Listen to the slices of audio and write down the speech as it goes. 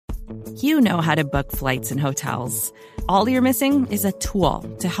You know how to book flights and hotels. All you're missing is a tool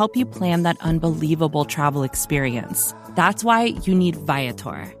to help you plan that unbelievable travel experience. That's why you need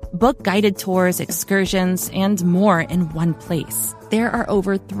Viator. Book guided tours, excursions, and more in one place. There are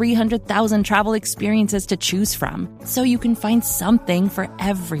over 300,000 travel experiences to choose from, so you can find something for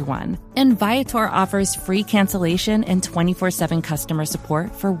everyone. And Viator offers free cancellation and 24/7 customer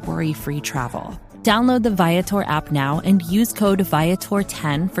support for worry-free travel. Download the Viator app now and use code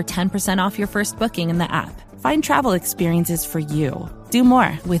Viator10 for 10% off your first booking in the app. Find travel experiences for you. Do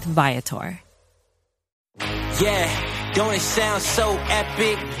more with Viator. Yeah, don't it sound so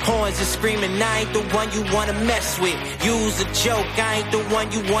epic? Horns are screaming, I ain't the one you wanna mess with. Use a joke, I ain't the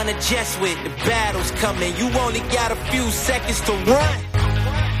one you wanna jest with. The battle's coming, you only got a few seconds to run.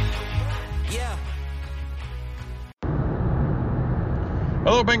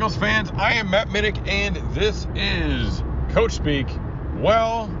 Hello, Bengals fans. I am Matt Minnick, and this is Coach Speak.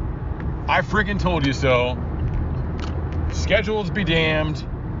 Well, I freaking told you so. Schedules be damned.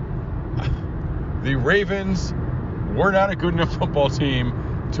 The Ravens were not a good enough football team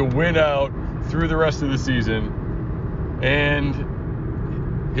to win out through the rest of the season. And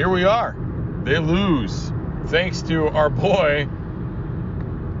here we are. They lose thanks to our boy,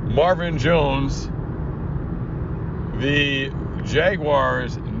 Marvin Jones. The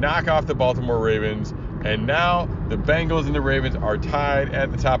Jaguars knock off the Baltimore Ravens, and now the Bengals and the Ravens are tied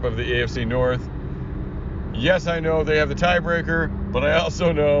at the top of the AFC North. Yes, I know they have the tiebreaker, but I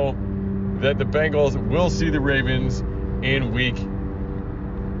also know that the Bengals will see the Ravens in week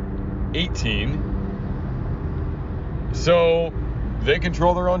 18. So they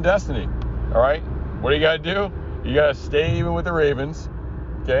control their own destiny. All right? What do you got to do? You got to stay even with the Ravens,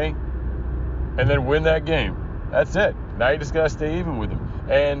 okay? And then win that game. That's it. Now you just got to stay even with them.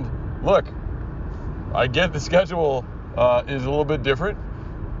 And look, I get the schedule is a little bit different.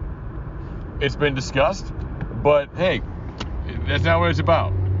 It's been discussed. But, hey, that's not what it's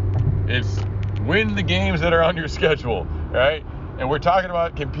about. It's win the games that are on your schedule, right? And we're talking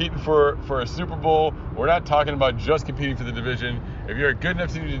about competing for a Super Bowl. We're not talking about just competing for the division. If you're a good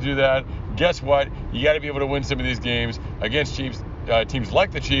enough team to do that, guess what? You got to be able to win some of these games against teams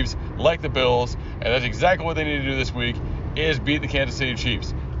like the Chiefs, like the Bills, and that's exactly what they need to do this week, is beat the Kansas City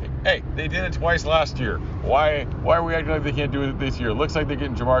Chiefs. Hey, they did it twice last year. Why are we acting like they can't do it this year? Looks like they're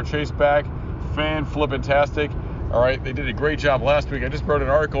getting Jamar Chase back. Fan-flippin-tastic. All right, they did a great job last week. I just wrote an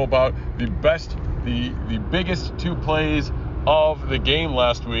article about the biggest two plays of the game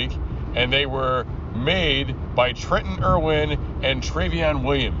last week, and they were made by Trenton Irwin and Travion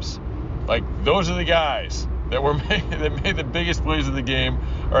Williams. Like, those are the guys that made the biggest plays of the game.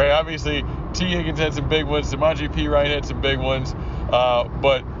 All right, obviously, T. Higgins had some big ones. Samaje Perine had some big ones.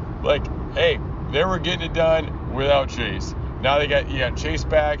 But, like, hey, they were getting it done without Chase. Now you got Chase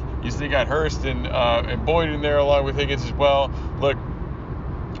back. You still got Hurst and Boyd in there along with Higgins as well. Look,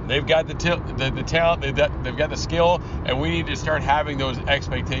 they've got the talent, they've got the skill, and we need to start having those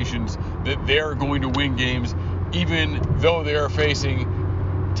expectations that they're going to win games, even though they are facing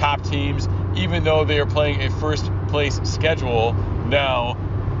top teams, even though they are playing a first-place schedule now,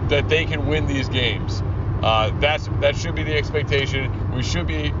 that they can win these games. That should be the expectation. We should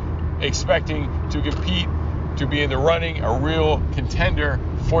be expecting to compete, to be in the running, a real contender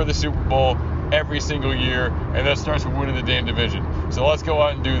for the Super Bowl every single year, and that starts with winning the damn division. So let's go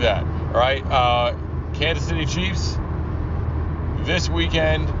out and do that. All right, Kansas City Chiefs this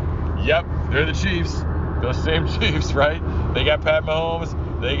weekend. Yep, they're the Chiefs, those same Chiefs, right? They got Pat Mahomes,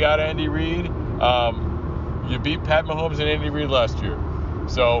 they got Andy Reid. You beat Pat Mahomes and Andy Reid last year,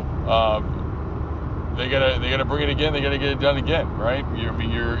 so they gotta bring it again. They gotta get it done again, right?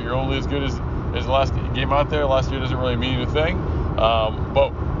 You're only as good as the last game out there. Last year doesn't really mean a thing,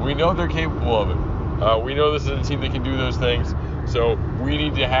 but we know they're capable of it. We know this is a team that can do those things, so we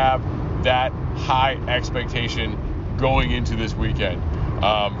need to have that high expectation going into this weekend.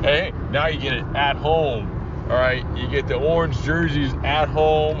 Hey, now you get it at home. All right, you get the orange jerseys at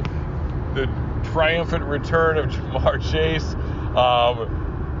home, the triumphant return of Jamar Chase.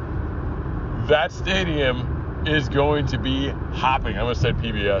 That stadium is going to be hopping. I almost said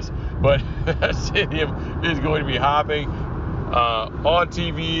PBS, but that stadium is going to be hopping. On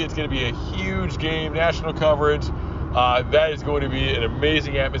TV, it's going to be a huge game, national coverage. That is going to be an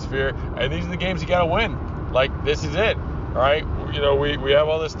amazing atmosphere, and these are the games you got to win. Like, this is it, all right? You know, we have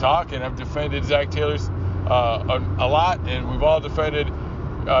all this talk, and I've defended Zach Taylor's a lot, and we've all defended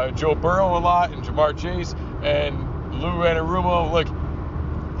Joe Burrow a lot, and Jamar Chase, and Lou Anarumo. Look,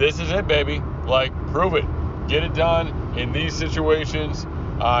 this is it, baby. Like, prove it. Get it done in these situations,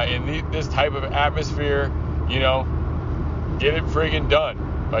 in this type of atmosphere, you know. Get it friggin' done.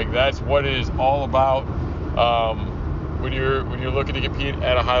 Like, that's what it is all about when you're looking to compete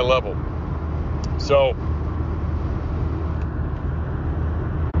at a high level. So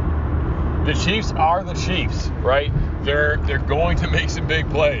the Chiefs are the Chiefs, right? They're going to make some big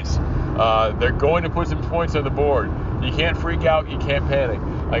plays. They're going to put some points on the board. You can't freak out. You can't panic.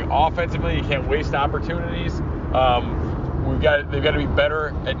 Like, offensively, you can't waste opportunities. They've got to be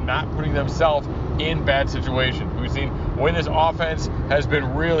better at not putting themselves in bad situations. We've seen when this offense has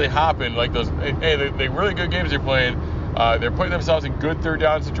been really hopping, like those, the really good games they're playing, they're putting themselves in good third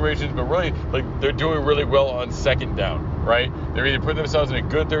down situations, but really, like, they're doing really well on second down, right? They're either putting themselves in a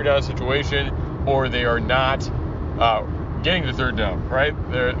good third down situation, or they are not getting to third down, right?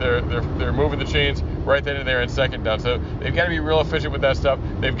 They're moving the chains right then and there in second down. So they've got to be real efficient with that stuff.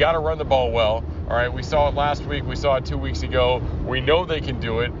 They've got to run the ball well. All right, we saw it last week. We saw it 2 weeks ago. We know they can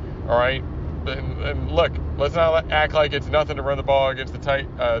do it. All right, and look, let's not act like it's nothing to run the ball against the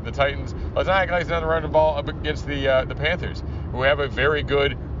Titans. Let's not act like it's nothing to run the ball up against the Panthers, who have a very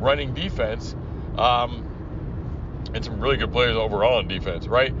good running defense, and some really good players overall in defense.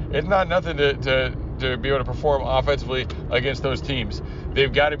 Right? It's not nothing to be able to perform offensively against those teams.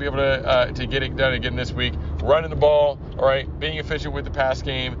 They've got to be able to get it done again this week. Running the ball, all right, being efficient with the pass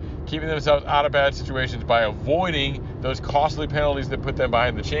game, keeping themselves out of bad situations by avoiding those costly penalties that put them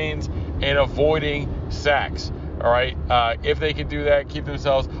behind the chains, and avoiding sacks. All right, if they can do that, keep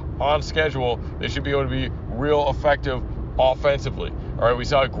themselves on schedule, they should be able to be real effective offensively. All right, we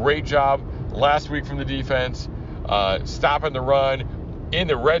saw a great job last week from the defense, stopping the run. In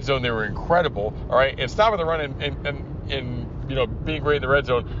the red zone, they were incredible. All right, and stopping the run and being great in the red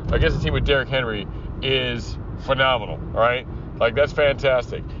zone against a team with Derrick Henry is phenomenal. All right, like, that's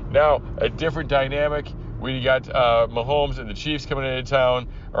fantastic. Now, a different dynamic when you got Mahomes and the Chiefs coming into town.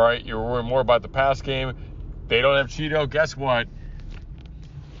 All right, you're worrying more about the pass game. They don't have Cheeto. Guess what?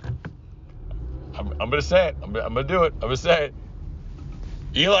 I'm going to say it. I'm going to do it. I'm going to say it.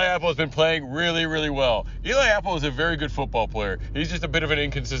 Eli Apple has been playing really, really well. Eli Apple is a very good football player. He's just a bit of an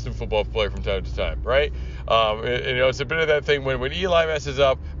inconsistent football player from time to time, right? It's a bit of that thing when Eli messes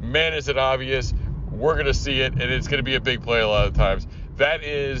up, man, is it obvious. We're going to see it, and it's going to be a big play a lot of times. That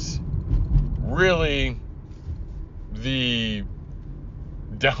is really the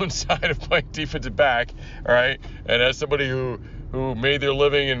downside of playing defensive back, all right? And as somebody who made their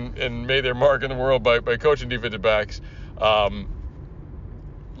living and made their mark in the world by coaching defensive backs,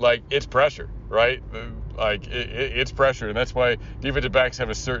 it's pressure, right? It's pressure, and that's why defensive backs have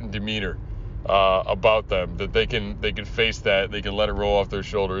a certain demeanor about them, that they can face that, they can let it roll off their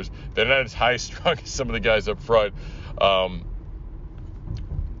shoulders. They're not as high strung as some of the guys up front.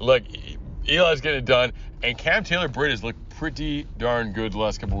 Eli's getting it done, and Cam Taylor-Britt has looked pretty darn good the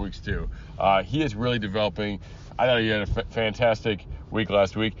last couple of weeks too. He is really developing. I thought he had a fantastic week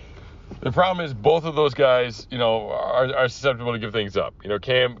last week. The problem is both of those guys, are susceptible to give things up.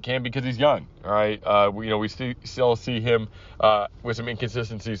 Cam because he's young. All right, we still see him with some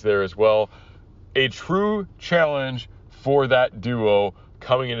inconsistencies there as well. A true challenge for that duo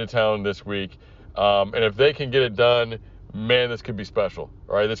coming into town this week, and if they can get it done, man, this could be special.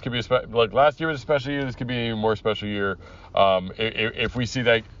 All right, this could be like last year was a special year. This could be an even more special year if we see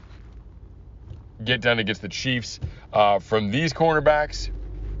that get done against the Chiefs from these cornerbacks.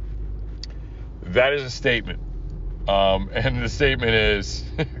 That is a statement, and the statement is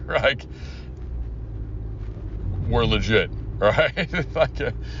we're legit, right?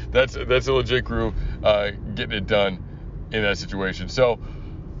 That's a legit crew getting it done in that situation. So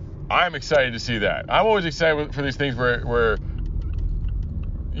I'm excited to see that. I'm always excited for these things where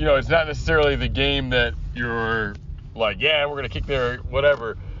it's not necessarily the game that you're like, yeah, we're gonna kick their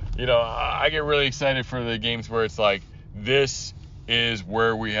whatever. I get really excited for the games where it's like, this is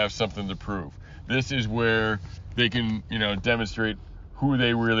where we have something to prove. This is where they can, demonstrate who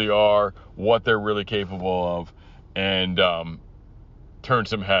they really are, what they're really capable of, and turn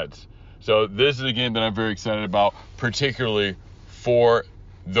some heads. So this is a game that I'm very excited about, particularly for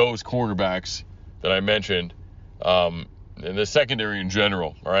those cornerbacks that I mentioned, and the secondary in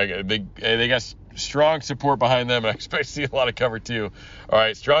general. All right, they got strong support behind them, and I expect to see a lot of cover too. All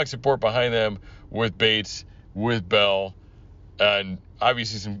right, strong support behind them with Bates, with Bell, and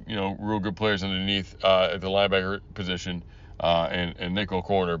obviously some real good players underneath at the linebacker position and nickel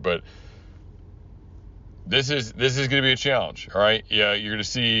corner. But this is going to be a challenge. All right, yeah, you're going to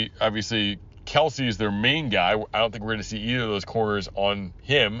see obviously Kelsey is their main guy. I don't think we're going to see either of those corners on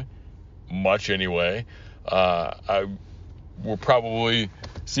him much anyway. We'll probably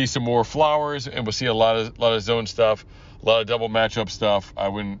see some more Flowers, and we'll see a lot of zone stuff, a lot of double matchup stuff. I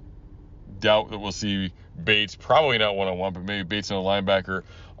wouldn't doubt that we'll see Bates, probably not one-on-one, but maybe Bates and a linebacker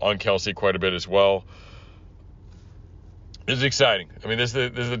on Kelce quite a bit as well. This is exciting. I mean, this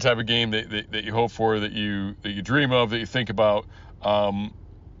is the type of game that you hope for, that you dream of, that you think about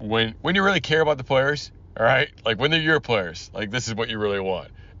when you really care about the players. All right, like when they're your players, like this is what you really want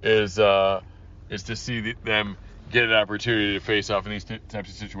is to see them get an opportunity to face off in these types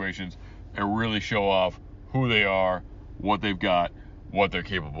of situations and really show off who they are, what they've got, what they're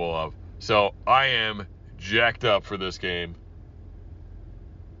capable of. So I am jacked up for this game.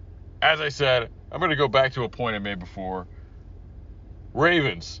 As I said, I'm going to go back to a point I made before.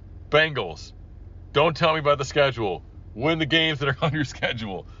 Ravens, Bengals, don't tell me about the schedule. Win the games that are on your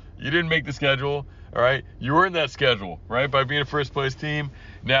schedule. You didn't make the schedule, all right? You were in that schedule, right, by being a first-place team.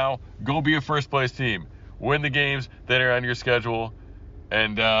 Now, go be a first-place team. Win the games that are on your schedule,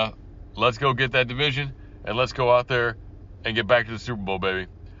 and let's go get that division, and let's go out there and get back to the Super Bowl, baby.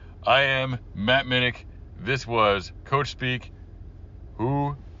 I am Matt Minnick. This was Coach Speak.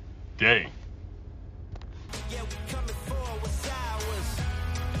 Who Day. Yeah, we coming for what's ours.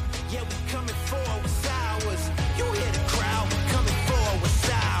 Yeah, we coming for what's ours. You hear the crowd, we coming for what's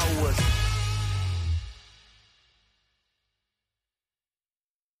ours.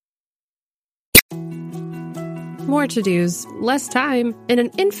 More to-dos, less time, and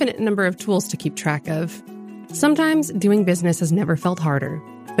an infinite number of tools to keep track of. Sometimes doing business has never felt harder,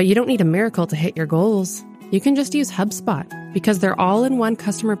 but you don't need a miracle to hit your goals. You can just use HubSpot, because their all-in-one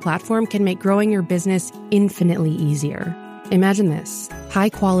customer platform can make growing your business infinitely easier. Imagine this: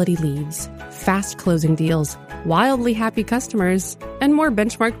 high-quality leads, fast closing deals, wildly happy customers, and more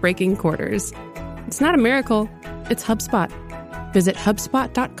benchmark-breaking quarters. It's not a miracle, it's HubSpot. Visit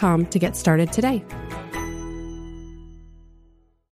HubSpot.com to get started today.